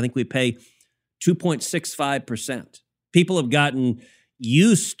mortgage. I think we pay 2.65%. People have gotten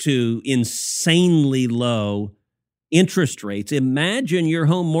used to insanely low interest rates. Imagine your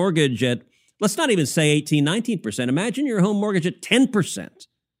home mortgage at, let's not even say 18, 19%. Imagine your home mortgage at 10%.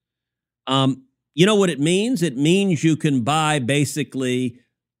 You know what it means? It means you can buy basically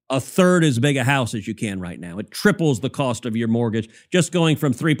a third as big a house as you can right now. It triples the cost of your mortgage, just going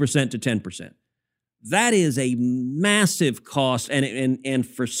from 3% to 10%. That is a massive cost, and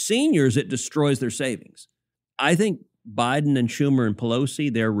for seniors, it destroys their savings. I think Biden and Schumer and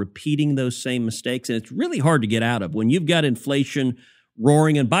Pelosi, they're repeating those same mistakes, and it's really hard to get out of when you've got inflation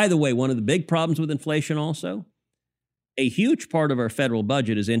roaring. And by the way, one of the big problems with inflation also, a huge part of our federal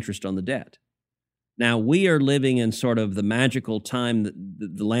budget is interest on the debt. Now, we are living in sort of the magical time,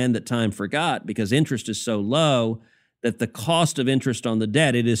 the land that time forgot, because interest is so low that the cost of interest on the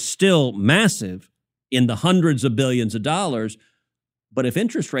debt, it is still massive in the hundreds of billions of dollars. But if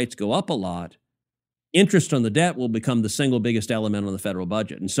interest rates go up a lot, interest on the debt will become the single biggest element on the federal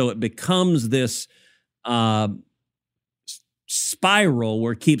budget. And so it becomes this spiral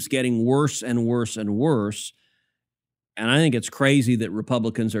where it keeps getting worse and worse and worse. And I think it's crazy that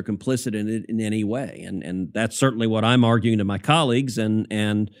Republicans are complicit in it in any way. And that's certainly what I'm arguing to my colleagues.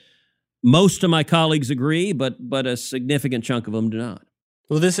 And most of my colleagues agree, but a significant chunk of them do not.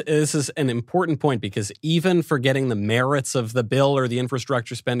 Well, this is an important point, because even forgetting the merits of the bill or the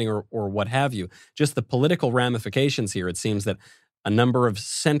infrastructure spending or what have you, just the political ramifications here, it seems that a number of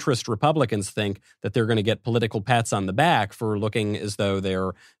centrist Republicans think that they're going to get political pats on the back for looking as though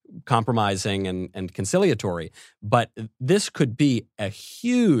they're compromising and conciliatory. But this could be a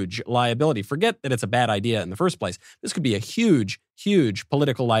huge liability. Forget that it's a bad idea in the first place. This could be a huge, huge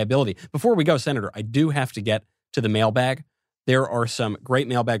political liability. Before we go, Senator, I do have to get to the mailbag. There are some great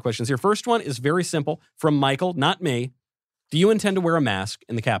mailbag questions here. First one is very simple from Michael, not me. Do you intend to wear a mask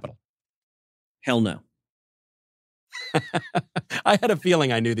in the Capitol? Hell no. I had a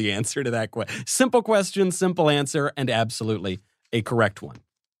feeling I knew the answer to that question. Simple question, simple answer, and absolutely a correct one.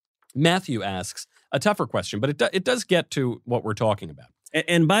 Matthew asks a tougher question, but it does get to what we're talking about.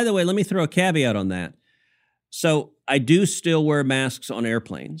 And by the way, let me throw a caveat on that. So I do still wear masks on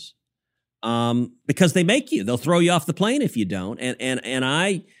airplanes. Because they make you. They'll throw you off the plane if you don't. And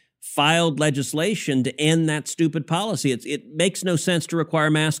I filed legislation to end that stupid policy. It makes no sense to require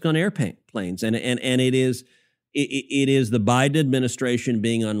masks on airplanes. And it is the Biden administration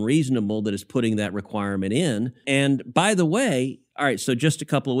being unreasonable that is putting that requirement in. And by the way, all right, so just a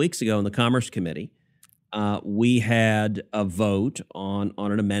couple of weeks ago in the Commerce Committee, we had a vote on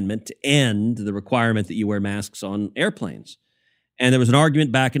an amendment to end the requirement that you wear masks on airplanes. And there was an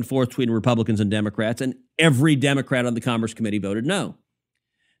argument back and forth between Republicans and Democrats, and every Democrat on the Commerce Committee voted no.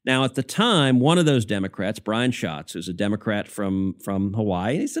 Now, at the time, one of those Democrats, Brian Schatz, who's a Democrat from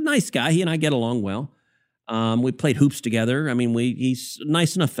Hawaii, he's a nice guy. He and I get along well. We played hoops together. I mean, he's a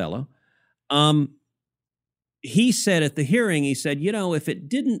nice enough fellow. He said at the hearing, he said, you know, if it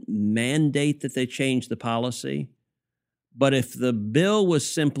didn't mandate that they change the policy, but if the bill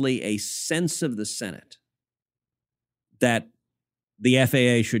was simply a sense of the Senate that the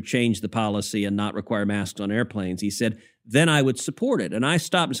FAA should change the policy and not require masks on airplanes, he said, then I would support it. And I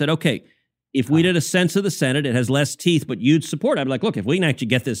stopped and said, okay, if we did a sense of the Senate, it has less teeth, but you'd support it. I'd be like, look, if we can actually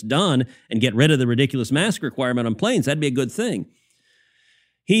get this done and get rid of the ridiculous mask requirement on planes, that'd be a good thing.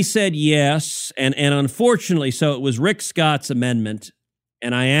 He said yes, and unfortunately, so it was Rick Scott's amendment,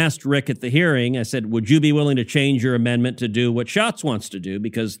 and I asked Rick at the hearing, I said, would you be willing to change your amendment to do what Schatz wants to do,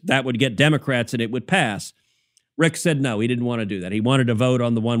 because that would get Democrats and it would pass. Rick said no, he didn't want to do that. He wanted to vote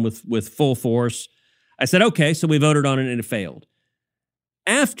on the one with full force. I said, okay, so we voted on it and it failed.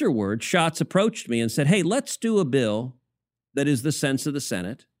 Afterward, Schatz approached me and said, hey, let's do a bill that is the sense of the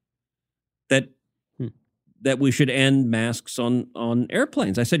Senate, that we should end masks on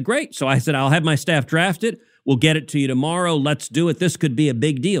airplanes. I said, great. So I said, I'll have my staff draft it. We'll get it to you tomorrow. Let's do it. This could be a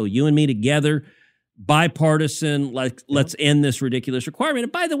big deal. You and me together, bipartisan, let's end this ridiculous requirement.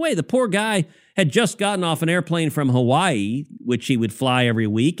 And by the way, the poor guy had just gotten off an airplane from Hawaii, which he would fly every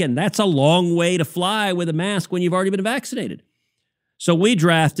week, and that's a long way to fly with a mask when you've already been vaccinated. So we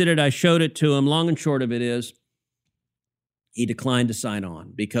drafted it. I showed it to him. Long and short of it is, he declined to sign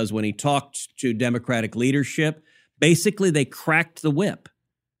on because when he talked to Democratic leadership, basically they cracked the whip.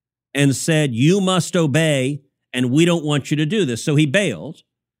 and said, you must obey, and we don't want you to do this. So he bailed.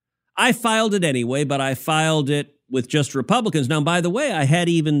 I filed it anyway, but I filed it with just Republicans. Now, by the way, I had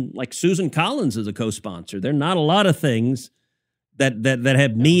even like Susan Collins as a co-sponsor. There are not a lot of things that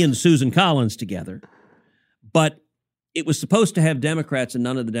have me and Susan Collins together. But it was supposed to have Democrats, and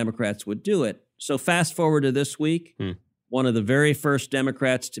none of the Democrats would do it. So fast forward to this week, one of the very first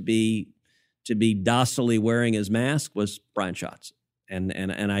Democrats to be docilely wearing his mask was Brian Schatz.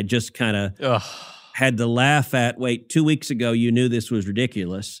 And I just kind of had to laugh at, wait, 2 weeks ago you knew this was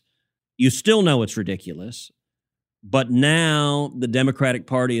ridiculous. You still know it's ridiculous. But now the Democratic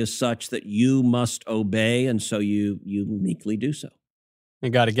Party is such that you must obey, and so you meekly do so. You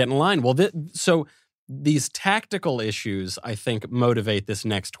got to get in line. Well, so these tactical issues, I think, motivate this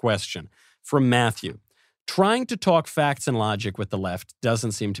next question from Matthew. Trying to talk facts and logic with the left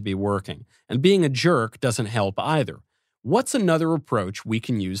doesn't seem to be working, and being a jerk doesn't help either. What's another approach we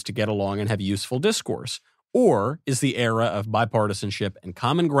can use to get along and have useful discourse? Or is the era of bipartisanship and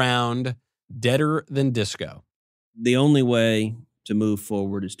common ground deader than disco? The only way to move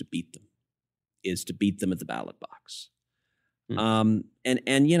forward is to beat them at the ballot box. And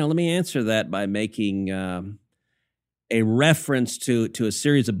let me answer that by making a reference to a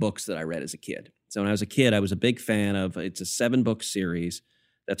series of books that I read as a kid. So when I was a kid, I was a big fan of, it's a 7-book series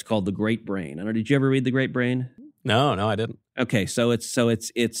that's called The Great Brain. I don't know, did you ever read The Great Brain? No, I didn't. Okay, so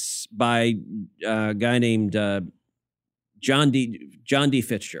it's by a guy named John D.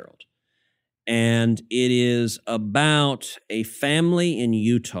 Fitzgerald. And it is about a family in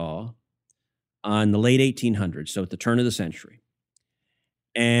Utah in the late 1800s, so at the turn of the century.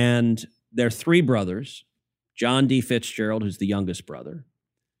 And they're 3 brothers, John D. Fitzgerald, who's the youngest brother,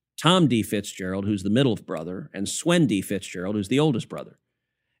 Tom D. Fitzgerald, who's the middle brother, and Swen D. Fitzgerald, who's the oldest brother.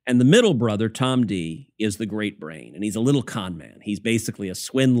 And the middle brother, Tom D., is the great brain, and he's a little con man. He's basically a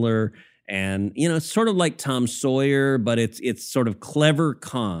swindler, and, it's sort of like Tom Sawyer, but it's sort of clever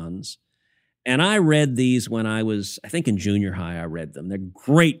cons. And I read these when I was, I think in junior high, I read them. They're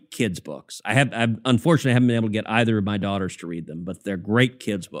great kids' books. I unfortunately haven't been able to get either of my daughters to read them, but they're great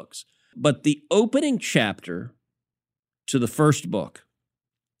kids' books. But the opening chapter to the first book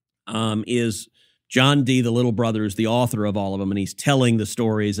is John D., the little brother, is the author of all of them, and he's telling the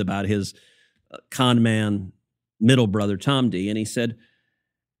stories about his con man middle brother, Tom D. And he said,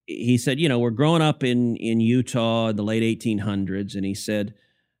 we're growing up in Utah in the late 1800s, and he said,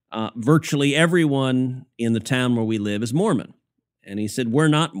 virtually everyone in the town where we live is Mormon. And he said, we're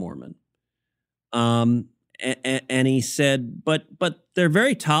not Mormon. And he said, but they're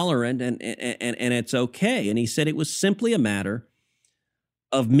very tolerant and it's okay. And he said it was simply a matter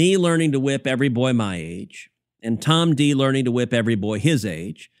of me learning to whip every boy my age, and Tom D. learning to whip every boy his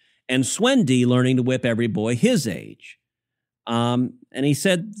age, and Swen D. learning to whip every boy his age. And he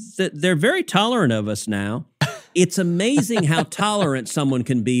said that they're very tolerant of us now. It's amazing how tolerant someone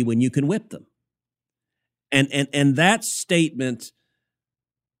can be when you can whip them. And that statement,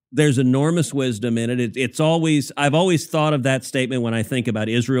 there's enormous wisdom in it. I've always thought of that statement when I think about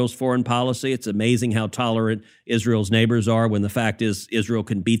Israel's foreign policy. It's amazing how tolerant Israel's neighbors are when the fact is Israel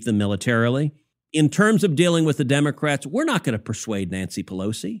can beat them militarily. In terms of dealing with the Democrats, we're not going to persuade Nancy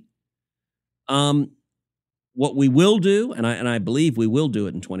Pelosi. What we will do, and I believe we will do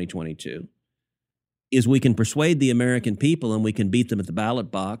it in 2022, is we can persuade the American people and we can beat them at the ballot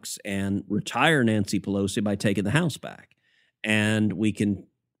box and retire Nancy Pelosi by taking the House back. And we can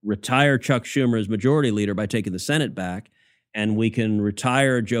retire Chuck Schumer as majority leader by taking the Senate back, and we can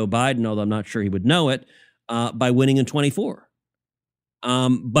retire Joe Biden, although I'm not sure he would know it, by winning in 24.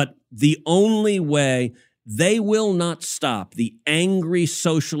 But the only way, they will not stop. The angry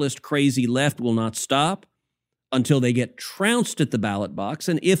socialist crazy left will not stop until they get trounced at the ballot box.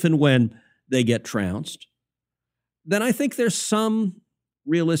 And if and when they get trounced, then I think there's some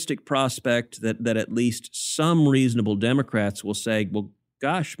realistic prospect that at least some reasonable Democrats will say, well,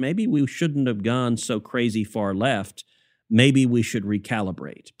 gosh, maybe we shouldn't have gone so crazy far left. Maybe we should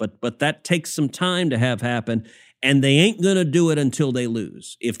recalibrate. But that takes some time to have happen, and they ain't going to do it until they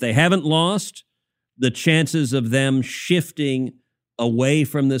lose. If they haven't lost, the chances of them shifting away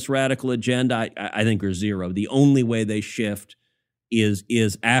from this radical agenda, I think, are zero. The only way they shift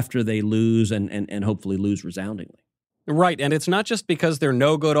is after they lose and hopefully lose resoundingly. Right, and it's not just because they're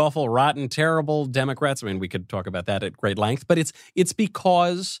no good, awful, rotten, terrible Democrats. I mean, we could talk about that at great length, but it's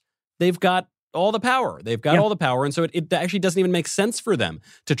because they've got all the power. They've got all the power, and so it actually doesn't even make sense for them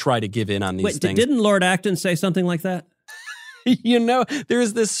to try to give in on these things. Didn't Lord Acton say something like that?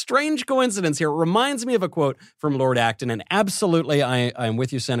 There's this strange coincidence here. It reminds me of a quote from Lord Acton, and absolutely, I'm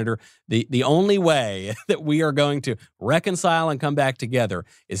with you, Senator. The only way that we are going to reconcile and come back together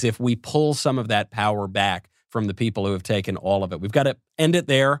is if we pull some of that power back from the people who have taken all of it. We've got to end it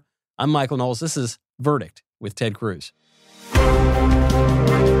there. I'm Michael Knowles. This is Verdict with Ted Cruz.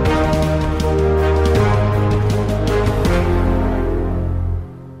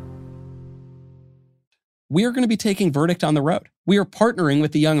 We are going to be taking Verdict on the road. We are partnering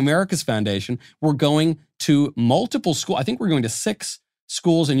with the Young America's Foundation. We're going to multiple schools. I think we're going to 6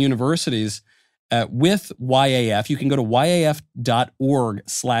 schools and universities with YAF. You can go to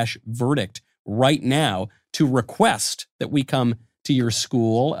yaf.org/verdict right now to request that we come to your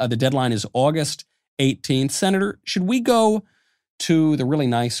school. The deadline is August 18th. Senator, should we go to the really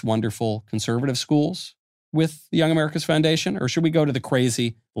nice, wonderful conservative schools with the Young America's Foundation, or should we go to the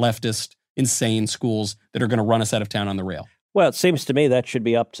crazy leftist insane schools that are going to run us out of town on the rail? Well, it seems to me that should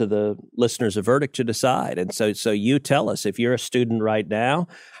be up to the listeners of Verdict to decide. And so you tell us, if you're a student right now,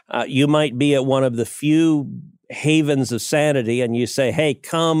 you might be at one of the few havens of sanity, and you say, hey,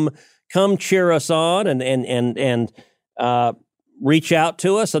 come cheer us on and reach out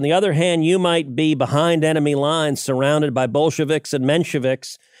to us. On the other hand, you might be behind enemy lines, surrounded by Bolsheviks and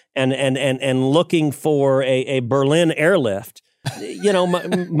Mensheviks and looking for a Berlin airlift.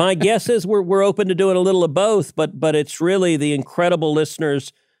 My guess is we're open to doing a little of both, but it's really the incredible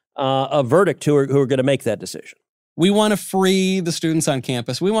listeners of Verdict who are going to make that decision. We want to free the students on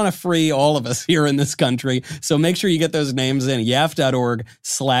campus. We want to free all of us here in this country. So make sure you get those names in.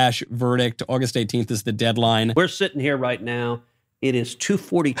 yaf.org/verdict. August 18th is the deadline. We're sitting here right now. It is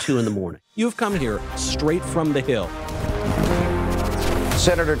 2:42 in the morning. You've come here straight from the Hill.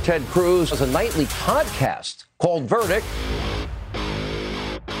 Senator Ted Cruz has a nightly podcast called Verdict.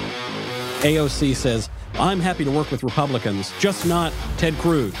 AOC says, I'm happy to work with Republicans, just not Ted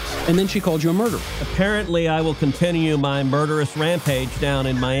Cruz. And then she called you a murderer. Apparently, I will continue my murderous rampage down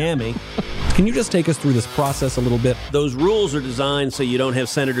in Miami. Can you just take us through this process a little bit? Those rules are designed so you don't have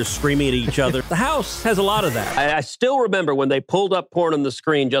senators screaming at each other. The House has a lot of that. I still remember when they pulled up porn on the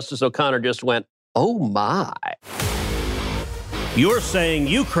screen, Justice O'Connor just went, oh my. You're saying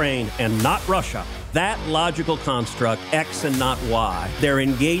Ukraine and not Russia. That logical construct, X and not Y, they're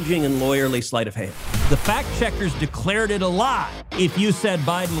engaging in lawyerly sleight of hand. The fact checkers declared it a lie if you said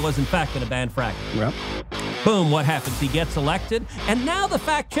Biden was in fact going to ban fracking. Yep. Boom, what happens? He gets elected, and now the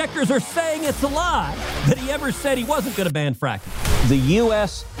fact checkers are saying it's a lie that he ever said he wasn't going to ban fracking. The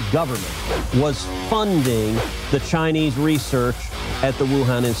U.S. government was funding the Chinese research at the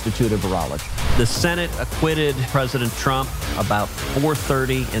Wuhan Institute of Virology. The Senate acquitted President Trump about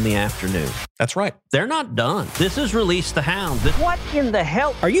 4:30 in the afternoon. That's right. They're not done. This is Release the Hound. What in the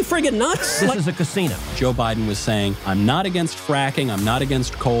hell? Are you friggin' nuts? This is a casino. Joe Biden was saying, I'm not against fracking. I'm not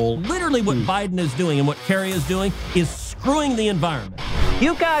against coal. Literally what Biden is doing and what Kerry is doing is screwing the environment.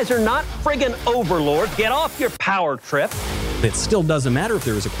 You guys are not friggin' overlords. Get off your power trip. It still doesn't matter if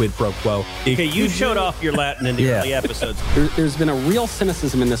there was a quid pro quo. Okay, you showed off your Latin in the early episodes. There's been a real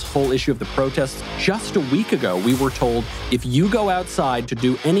cynicism in this whole issue of the protests. Just a week ago, we were told if you go outside to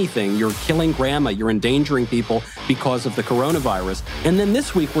do anything, you're killing grandma, you're endangering people because of the coronavirus. And then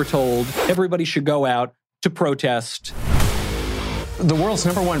this week, we're told everybody should go out to protest. The world's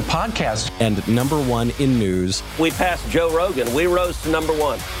 #1 podcast. And #1 in news. We passed Joe Rogan. We rose to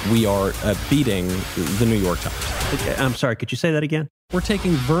 #1. We are beating the New York Times. Okay, I'm sorry, could you say that again? We're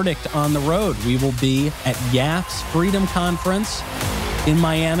taking Verdict on the road. We will be at YAF's Freedom Conference in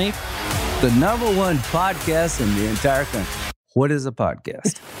Miami. The #1 podcast in the entire country. What is a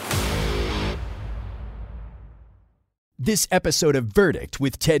podcast? This episode of Verdict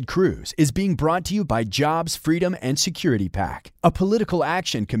with Ted Cruz is being brought to you by Jobs, Freedom, and Security PAC, a political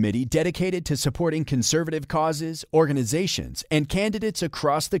action committee dedicated to supporting conservative causes, organizations, and candidates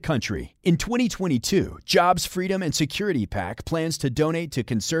across the country. In 2022, Jobs, Freedom, and Security PAC plans to donate to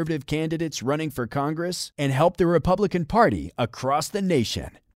conservative candidates running for Congress and help the Republican Party across the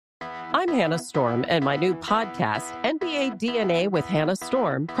nation. I'm Hannah Storm, and my new podcast, NBA DNA with Hannah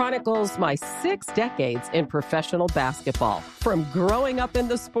Storm, chronicles my 6 decades in professional basketball. From growing up in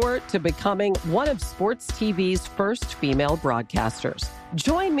the sport to becoming one of sports TV's first female broadcasters.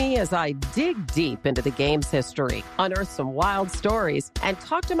 Join me as I dig deep into the game's history, unearth some wild stories, and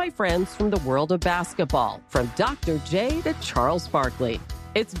talk to my friends from the world of basketball, from Dr. J to Charles Barkley.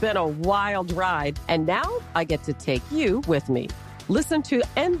 It's been a wild ride, and now I get to take you with me. Listen to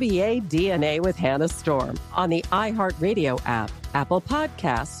NBA DNA with Hannah Storm on the iHeartRadio app, Apple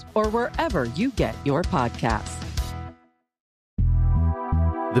Podcasts, or wherever you get your podcasts.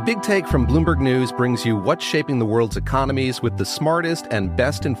 The Big Take from Bloomberg News brings you what's shaping the world's economies with the smartest and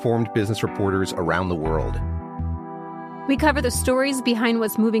best-informed business reporters around the world. We cover the stories behind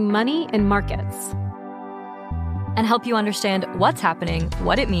what's moving money and markets, and help you understand what's happening,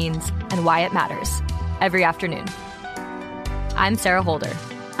 what it means, and why it matters every afternoon. I'm Sarah Holder.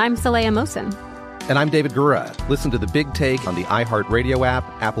 I'm Saleha Mohsin. And I'm David Gura. Listen to The Big Take on the iHeartRadio app,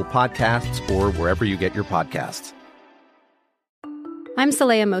 Apple Podcasts, or wherever you get your podcasts. I'm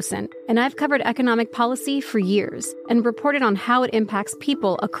Saleha Mohsin, and I've covered economic policy for years and reported on how it impacts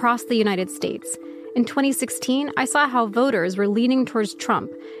people across the United States. In 2016, I saw how voters were leaning towards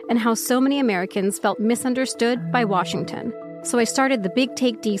Trump and how so many Americans felt misunderstood by Washington. So I started The Big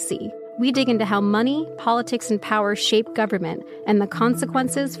Take DC. We dig into how money, politics, and power shape government and the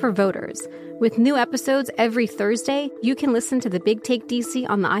consequences for voters. With new episodes every Thursday, you can listen to The Big Take DC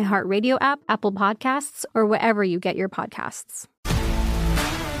on the iHeartRadio app, Apple Podcasts, or wherever you get your podcasts.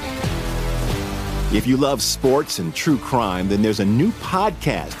 If you love sports and true crime, then there's a new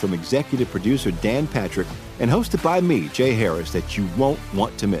podcast from executive producer Dan Patrick and hosted by me, Jay Harris, that you won't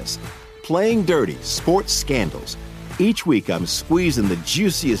want to miss. Playing Dirty: Sports Scandals. Each week, I'm squeezing the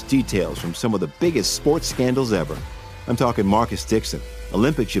juiciest details from some of the biggest sports scandals ever. I'm talking Marcus Dixon,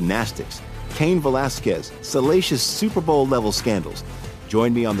 Olympic gymnastics, Cain Velasquez, salacious Super Bowl-level scandals.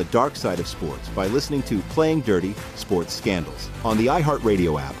 Join me on the dark side of sports by listening to Playing Dirty: Sports Scandals on the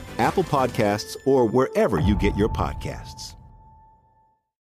iHeartRadio app, Apple Podcasts, or wherever you get your podcasts.